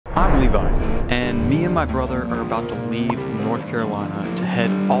I'm Levi, and me and my brother are about to leave North Carolina to head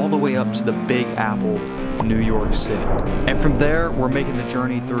all the way up to the Big Apple, New York City. And from there, we're making the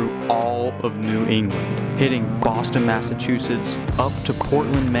journey through all of New England, hitting Boston, Massachusetts, up to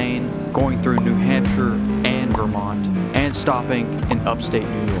Portland, Maine, going through New Hampshire and Vermont, and stopping in upstate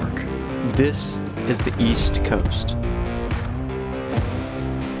New York. This is the East Coast.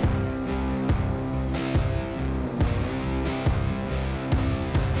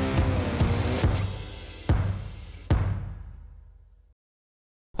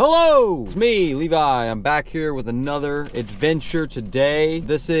 Hello, it's me, Levi. I'm back here with another adventure today.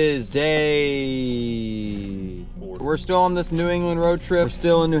 This is day 4. We're still on this New England road trip. We're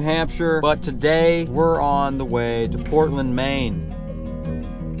still in New Hampshire, but today we're on the way to Portland, Maine.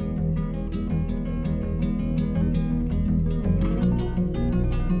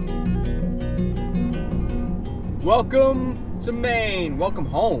 Welcome to Maine. Welcome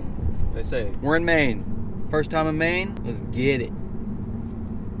home, they say. We're in Maine. First time in Maine, let's get it.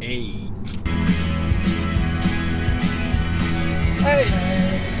 Hey. Hey!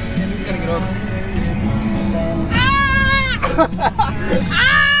 You gotta get over.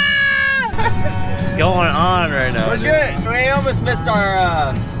 What's going on right now? We're good. We almost missed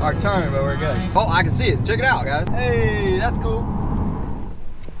our turn, but we're good. Oh, I can see it. Check it out, guys. Hey, that's cool.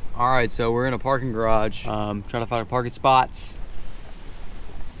 All right, so we're in a parking garage. Trying to find parking spots.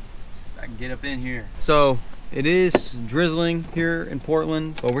 I can get up in here. So it is drizzling here in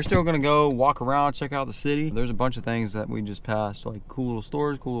Portland, but we're still gonna go walk around, check out the city. There's a bunch of things that we just passed, like cool little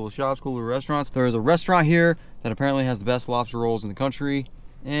stores, cool little shops, cool little restaurants. There's a restaurant here that apparently has the best lobster rolls in the country,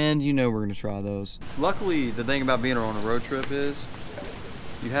 and you know we're gonna try those. Luckily, the thing about being on a road trip is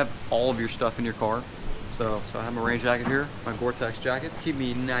you have all of your stuff in your car. So I have my rain jacket here, my Gore-Tex jacket, keep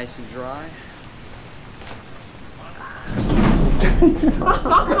me nice and dry.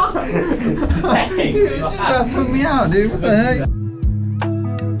 Hey, you about took me out, dude. What the heck?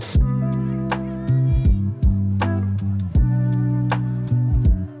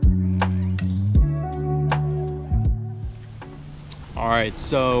 All right,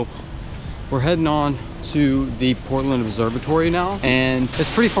 so we're heading on to the Portland Observatory now, and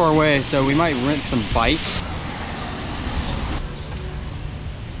it's pretty far away, so we might rent some bikes.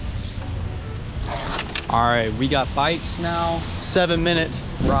 All right, we got bikes now, 7-minute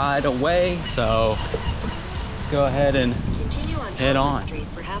ride away. So let's go ahead and head on. Street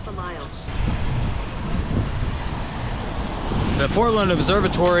for half a mile. The Portland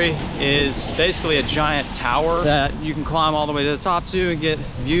Observatory is basically a giant tower that you can climb all the way to the top to and get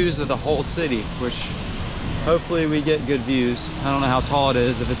views of the whole city, which hopefully we get good views. I don't know how tall it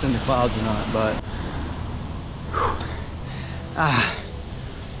is, if it's in the clouds or not, but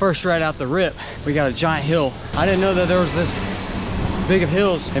first right out the rip, we got a giant hill. I didn't know that there was this big of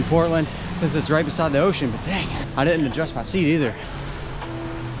hills in Portland since it's right beside the ocean, but dang, I didn't adjust my seat either.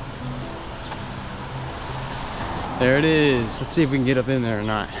 There it is. Let's see if we can get up in there or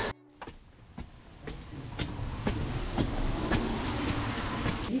not.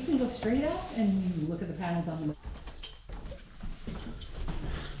 You can go straight up and look at the panels on the.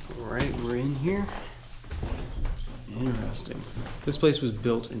 All right, we're in here. Interesting. This place was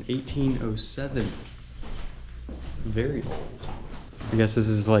built in 1807. Very old. I guess this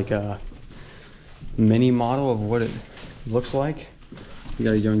is like a mini model of what it looks like. You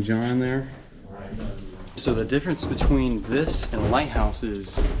got a young John there. So the difference between this and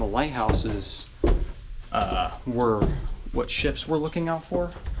lighthouses, the lighthouses were what ships were looking out for,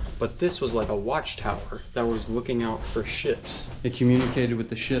 but this was like a watchtower that was looking out for ships. It communicated with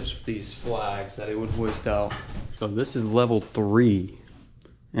the ships with these flags that it would hoist out. So this is level 3,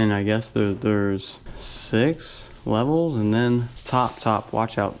 and I guess there's 6 levels, and then top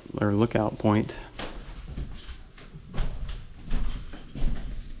watch out or lookout point.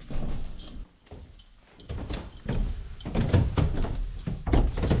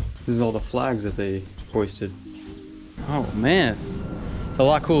 This is all the flags that they hoisted. Oh man, it's a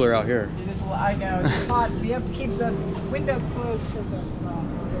lot cooler out here. It is. I know it's hot. We have to keep the windows closed because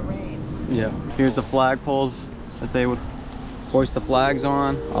of the rains. Yeah, here's the flag poles that they would hoist the flags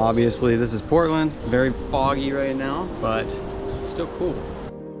on. Obviously, this is Portland. Very foggy right now, but it's still cool.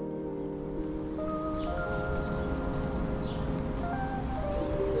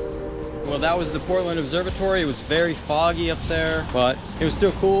 Well, that was the Portland Observatory. It was very foggy up there, but it was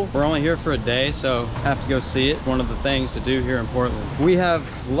still cool. We're only here for a day, so have to go see it. One of the things to do here in Portland. We have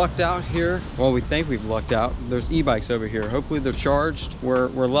lucked out here. Well, we think we've lucked out. There's e-bikes over here. Hopefully they're charged. We're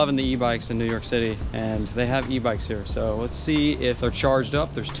loving the e-bikes in New York City, and they have e-bikes here. So let's see if they're charged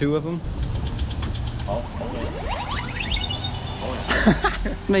up. There's 2 of them. Oh.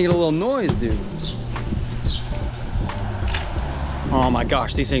 Making a little noise, dude. Oh my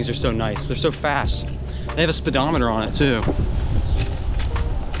gosh, these things are so nice. They're so fast. They have a speedometer on it too.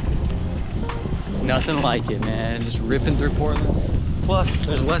 Nothing like it, man. Just ripping through Portland. Plus,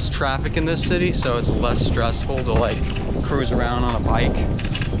 there's less traffic in this city, so it's less stressful to like cruise around on a bike.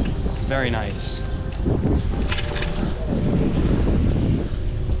 It's very nice.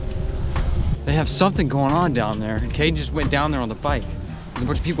 They have something going on down there. And Caden just went down there on the bike. There's a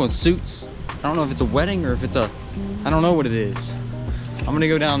bunch of people in suits. I don't know if it's a wedding or if it's a, I don't know what it is. I'm gonna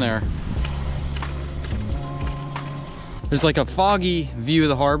go down there. There's like a foggy view of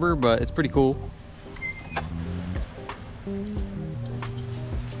the harbor, but it's pretty cool.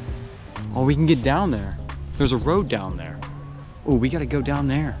 Oh, we can get down there. There's a road down there. Oh, we gotta go down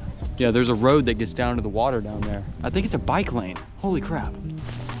there. Yeah, there's a road that gets down to the water down there. I think it's a bike lane. Holy crap.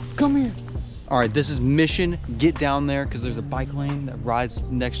 Come here. All right, this is mission. Get down there because there's a bike lane that rides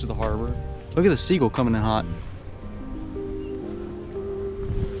next to the harbor. Look at the seagull coming in hot.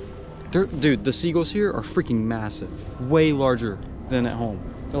 Dude, the seagulls here are freaking massive. Way larger than at home.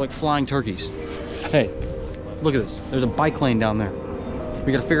 They're like flying turkeys. Hey, look at this. There's a bike lane down there.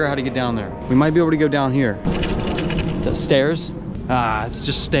 We gotta figure out how to get down there. We might be able to go down here. The stairs? Ah, it's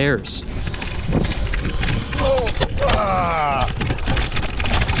just stairs. Oh, ah.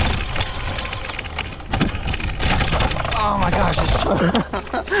 Oh my gosh,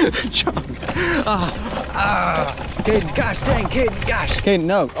 it's chunk. Caden, gosh dang, Caden, gosh. Caden,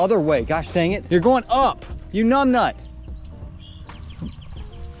 no, other way, gosh dang it. You're going up, you numbnut.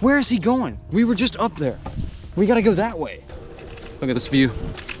 Where is he going? We were just up there. We gotta go that way. Look at this view.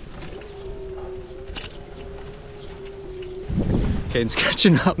 Caden's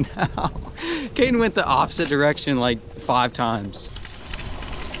catching up now. Caden went the opposite direction like 5 times.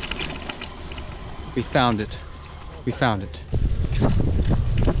 We found it. We found it.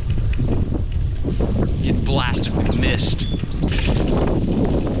 Get blasted with mist.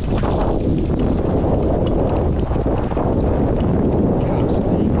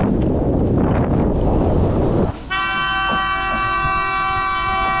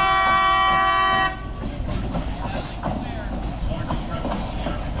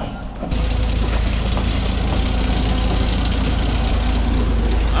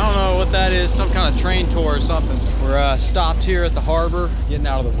 That is some kind of train tour or something. We're stopped here at the harbor, getting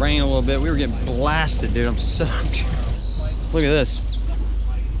out of the rain a little bit. We were getting blasted, dude. I'm soaked. Look at this.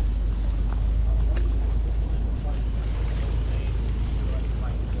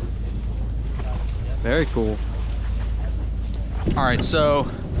 Very cool. All right, so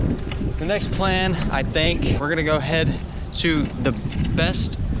the next plan, I think we're gonna go head to the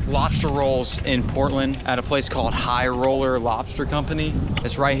best lobster rolls in Portland at a place called High Roller Lobster Company.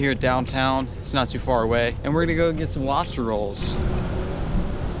 It's right here downtown. It's not too far away. And we're gonna go get some lobster rolls.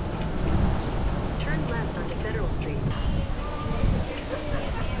 Turn left onto Federal Street.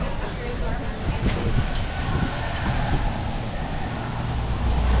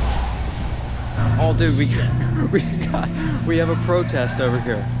 Oh dude, we have a protest over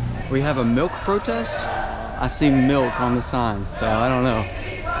here. We have a milk protest? I see milk on the sign, so I don't know.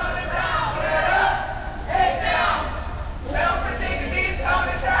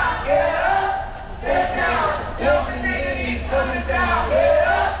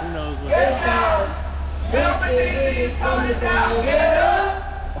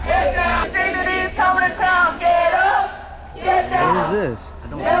 What is this?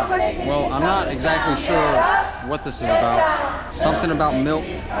 Well, I'm not exactly sure what this is about. Something about milk.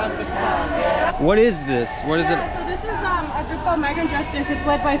 What is this? What is it? So this is a group called Migrant Justice. It's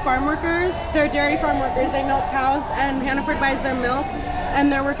led by farm workers. They're dairy farm workers. They milk cows, and Hannaford buys their milk. And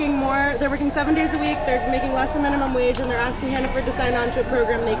they're working 7 days a week. They're making less than minimum wage, and they're asking Hannaford to sign on to a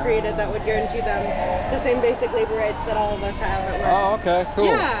program they created that would guarantee them the same basic labor rights that all of us have at work. Oh, okay, cool.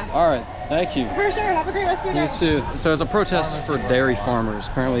 Yeah. All right, thank you. For sure. Have a great rest of your day. You too. So it's a protest for dairy farmers.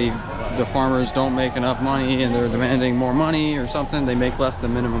 Apparently the farmers don't make enough money and they're demanding more money or something. They make less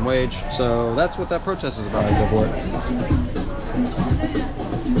than minimum wage. So that's what that protest is about. Go for it.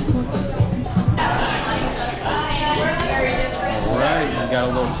 Alright, we got a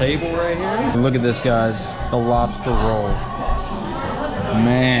little table right here. Look at this, guys. The lobster roll.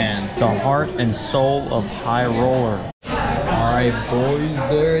 Man, the heart and soul of High Roller. Alright, boys,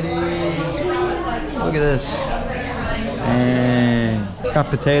 there it is. Look at this. And got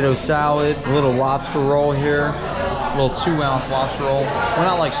potato salad, a little lobster roll here, a little 2-ounce lobster roll. We're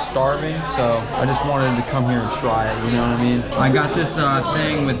not like starving, so I just wanted to come here and try it, you know what I mean? I got this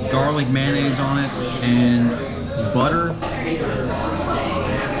thing with garlic mayonnaise on it and butter.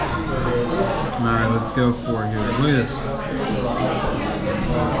 Alright, let's go for it here. Look at this.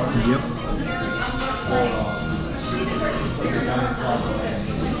 Yep.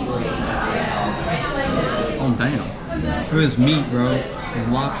 Oh damn. Look at this meat, bro. This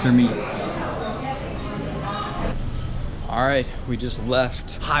lobster meat. Alright, we just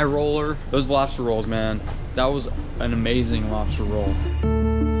left High Roller. Those lobster rolls, man. That was an amazing lobster roll.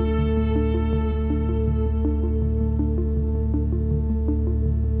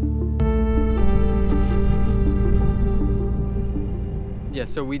 Yeah,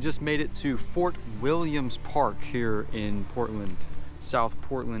 so we just made it to Fort Williams Park here in Portland, South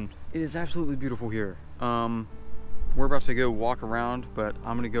Portland. It is absolutely beautiful here. We're about to go walk around, but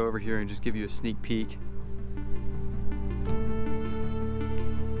I'm gonna go over here and just give you a sneak peek.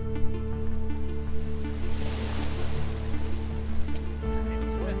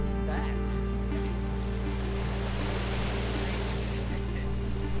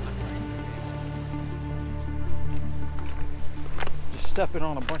 Stepping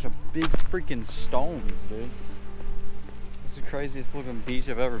on a bunch of big freaking stones, dude. This is the craziest looking beach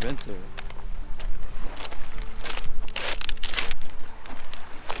I've ever been to.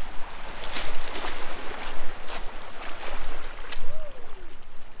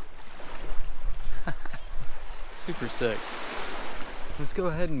 Super sick. Let's go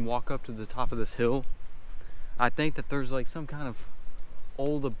ahead and walk up to the top of this hill. I think that there's like some kind of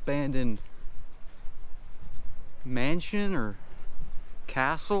old abandoned mansion or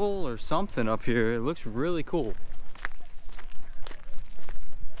castle or something up here. It looks really cool.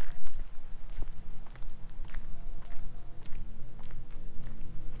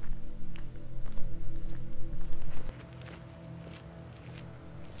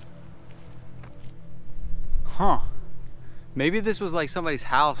 Huh. Maybe this was like somebody's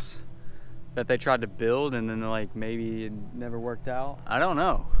house that they tried to build and then like maybe it never worked out. I don't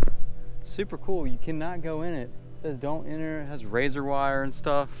know. Super cool. You cannot go in it. It says don't enter. It has razor wire and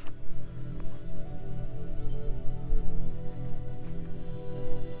stuff.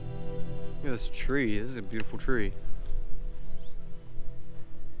 Look at this tree. This is a beautiful tree.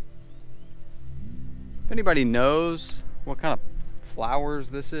 If anybody knows what kind of flowers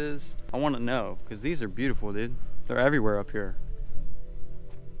this is, I want to know, because these are beautiful, dude. They're everywhere up here.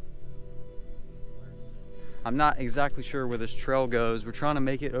 I'm not exactly sure where this trail goes. We're trying to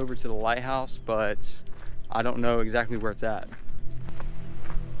make it over to the lighthouse, but I don't know exactly where it's at.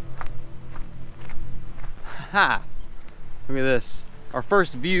 Ha! Look at this. Our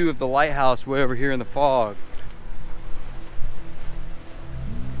first view of the lighthouse way over here in the fog.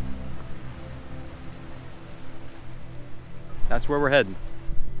 That's where we're heading.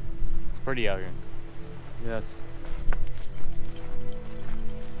 It's pretty out here. Yes.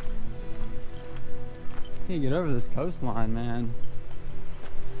 Can't get over this coastline, man.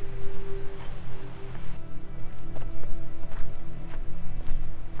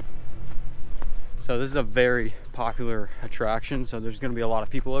 So this is a very popular attraction, so there's gonna be a lot of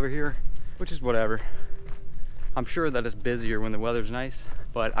people over here, which is whatever. I'm sure that it's busier when the weather's nice,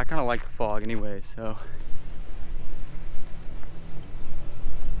 but I kind of like the fog anyway, so.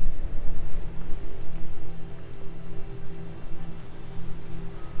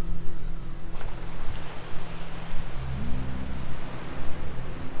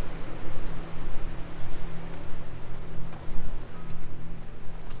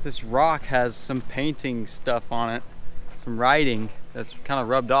 This rock has some painting stuff on it, some writing that's kind of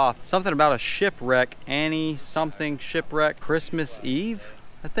rubbed off. Something about a shipwreck, Annie something shipwreck, Christmas Eve,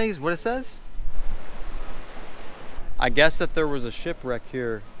 I think is what it says. I guess that there was a shipwreck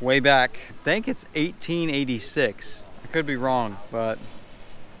here way back, I think it's 1886. I could be wrong, but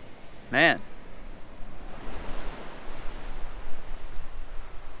man.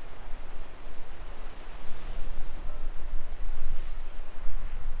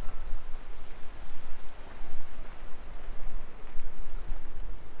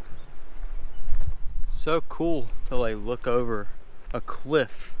 So cool to like look over a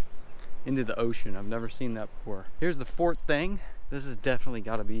cliff into the ocean. I've never seen that before. Here's the fort thing. This has definitely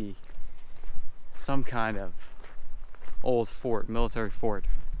got to be some kind of old fort, military fort.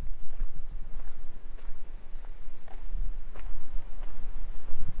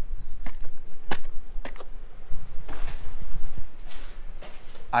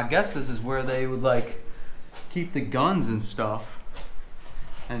 I guess this is where they would like keep the guns and stuff.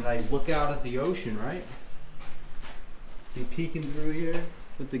 And like look out at the ocean, right? Be peeking through here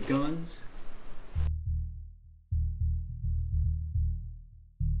with the guns.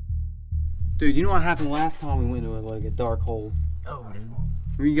 Dude, you know what happened last time we went to like a dark hole? Oh, dude.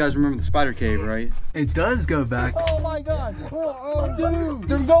 You guys remember the spider cave, right? It does go back. Oh my god! Oh, dude!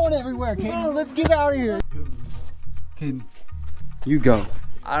 They're going everywhere, Caden. Let's get out of here. Caden, you go.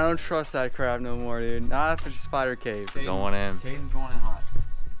 I don't trust that crap no more, dude. Not after spider cave. Going in. Caden's going in hot.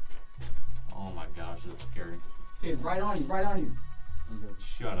 Oh my gosh, that's scary. Caden's right on you, right on you.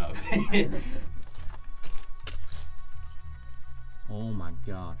 Shut up. Oh my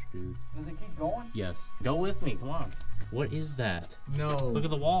gosh, dude. Does it keep going? Yes. Go with me, come on. What is that? No. Look at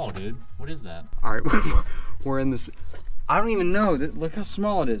the wall, dude. What is that? All right, we're in this. I don't even know. Look how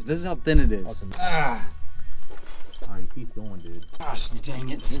small it is. This is how thin it is. Ah. Alright, keep going, dude. Gosh, dang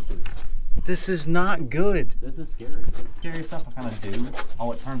it. This is not good. This is scary. Scary stuff I kind of do.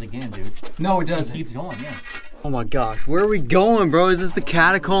 Oh, it turns again, dude. No, it It doesn't. keeps going, yeah. Oh my gosh, where are we going, bro? Is this the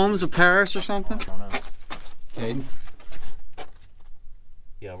catacombs of Paris or something? I don't know. Caden.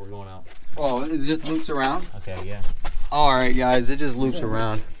 Yeah, we're going out. Oh, it just loops around? Okay, yeah. All right, guys, it just loops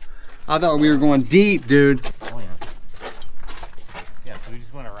around. I thought we were going deep, dude. Oh, yeah. Yeah, so we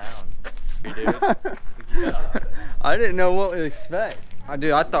just went around. Dude. Yeah. I didn't know what to expect.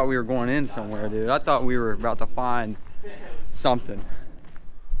 Dude, I thought we were going in somewhere, dude. I thought we were about to find something.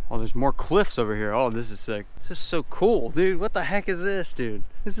 Oh, there's more cliffs over here. Oh, this is sick. This is so cool, dude. What the heck is this, dude?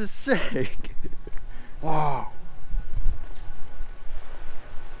 This is sick. Wow.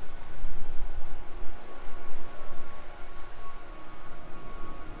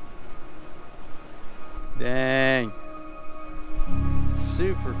 Dang.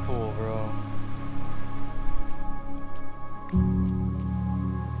 Super cool, bro.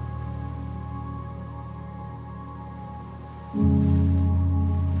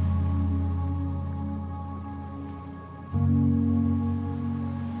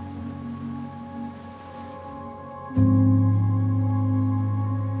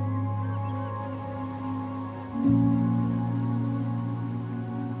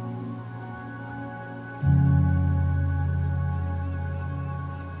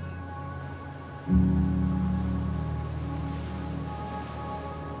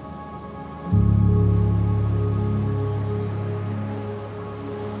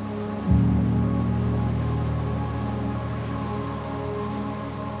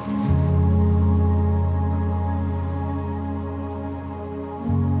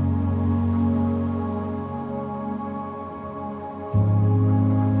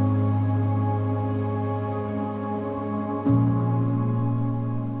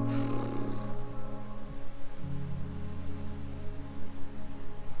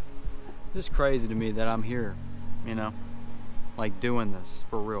 It's just crazy to me that I'm here, you know, like doing this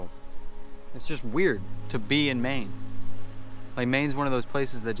for real. It's just weird to be in Maine. Like Maine's one of those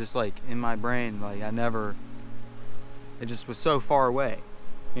places that just like in my brain, like it just was so far away,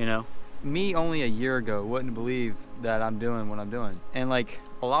 you know? Me only a year ago wouldn't believe that I'm doing what I'm doing. And like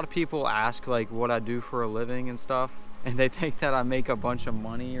a lot of people ask like what I do for a living and stuff. And they think that I make a bunch of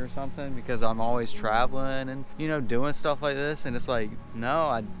money or something because I'm always traveling and, you know, doing stuff like this. And it's like, no,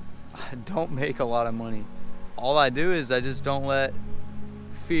 I don't make a lot of money. All I do is I just don't let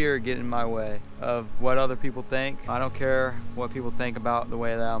fear get in my way of what other people think. I don't care what people think about the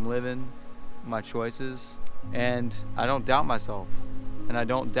way that I'm living, my choices, and I don't doubt myself. And I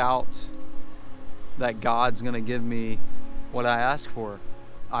don't doubt that God's gonna give me what I ask for.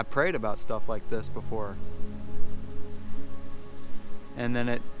 I prayed about stuff like this before. And then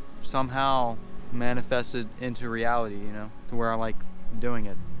it somehow manifested into reality, you know, to where I'm like doing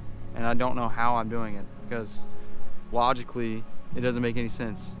it. And I don't know how I'm doing it because logically it doesn't make any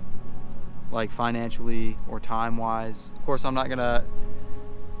sense, like financially or time-wise. Of course, I'm not gonna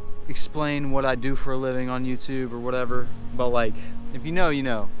explain what I do for a living on YouTube or whatever, but like if you know, you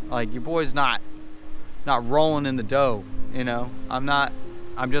know. Like your boy's not rolling in the dough, you know.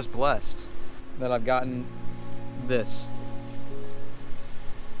 I'm just blessed that I've gotten this.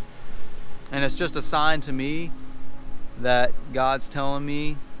 And it's just a sign to me that God's telling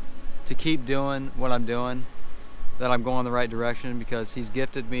me to keep doing what I'm doing, that I'm going the right direction, because he's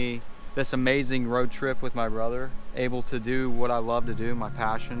gifted me this amazing road trip with my brother, able to do what I love to do, my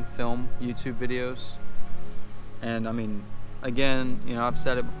passion, film YouTube videos. And I mean, again, you know, I've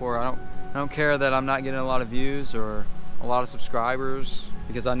said it before, I don't care that I'm not getting a lot of views or a lot of subscribers,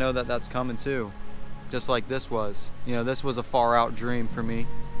 because I know that that's coming too. Just like this was. You know, this was a far out dream for me,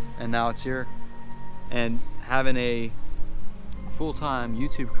 and now it's here. And having a full-time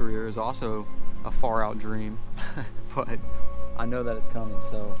YouTube career is also a far out dream, but I know that it's coming,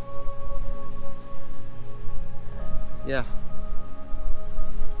 so yeah.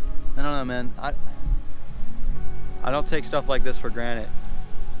 I don't know, man. I don't take stuff like this for granted,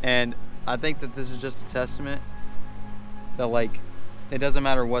 and I think that this is just a testament that like it doesn't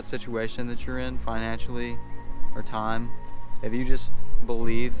matter what situation that you're in, financially or time, if you just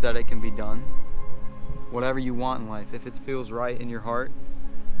believe that it can be done, whatever you want in life, if it feels right in your heart,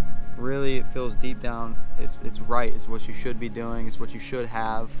 really it feels deep down, it's right, it's what you should be doing, it's what you should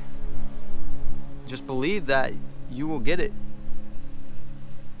have. Just believe that you will get it.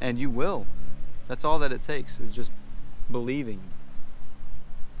 And you will. That's all that it takes, is just believing.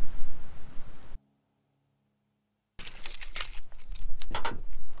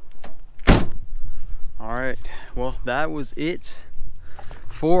 Alright, well that was it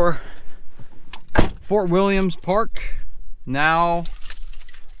for Fort Williams Park. Now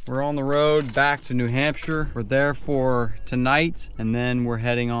we're on the road back to New Hampshire. We're there for tonight, and then we're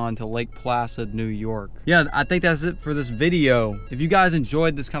heading on to Lake Placid, New York. Yeah, I think that's it for this video. If you guys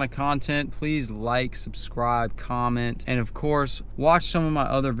enjoyed this kind of content, please like, subscribe, comment, and of course, watch some of my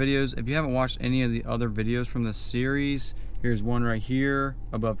other videos. If you haven't watched any of the other videos from this series, here's one right here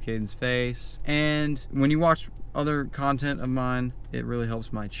above Caden's face. And when you watch other content of mine, it really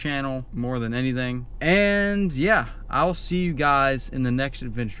helps my channel more than anything. And yeah, I'll see you guys in the next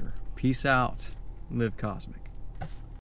adventure. Peace out. Live cosmic.